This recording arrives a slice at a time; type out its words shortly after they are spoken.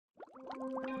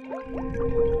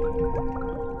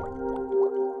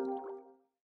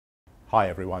Hi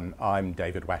everyone, I'm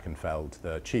David Wackenfeld,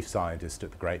 the Chief Scientist at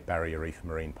the Great Barrier Reef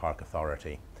Marine Park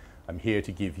Authority. I'm here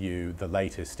to give you the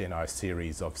latest in our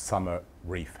series of summer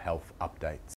reef health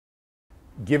updates.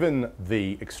 Given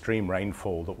the extreme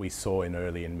rainfall that we saw in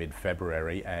early and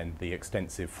mid-February and the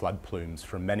extensive flood plumes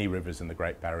from many rivers in the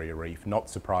Great Barrier Reef, not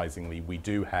surprisingly, we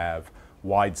do have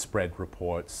widespread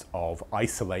reports of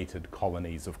isolated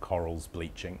colonies of corals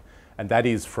bleaching, and that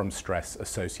is from stress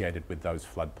associated with those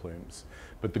flood plumes.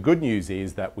 But the good news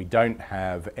is that we don't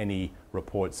have any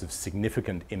reports of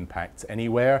significant impacts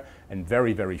anywhere, and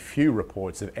very, very few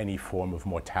reports of any form of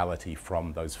mortality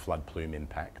from those flood plume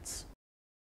impacts.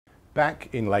 Back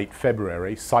in late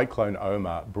February, Cyclone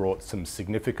Oma brought some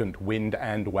significant wind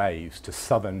and waves to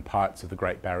southern parts of the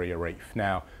Great Barrier Reef.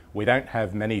 Now, we don't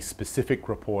have many specific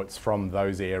reports from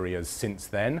those areas since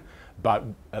then, but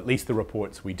at least the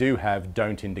reports we do have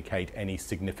don't indicate any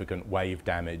significant wave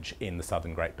damage in the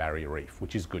southern Great Barrier Reef,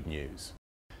 which is good news.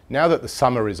 Now that the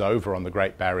summer is over on the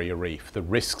Great Barrier Reef, the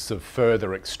risks of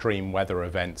further extreme weather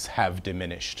events have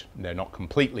diminished. They're not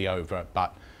completely over,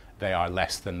 but they are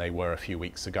less than they were a few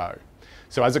weeks ago.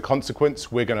 So as a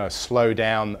consequence, we're going to slow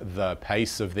down the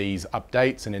pace of these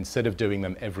updates, and instead of doing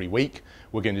them every week,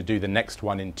 we're going to do the next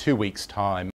one in 2 weeks'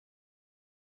 time.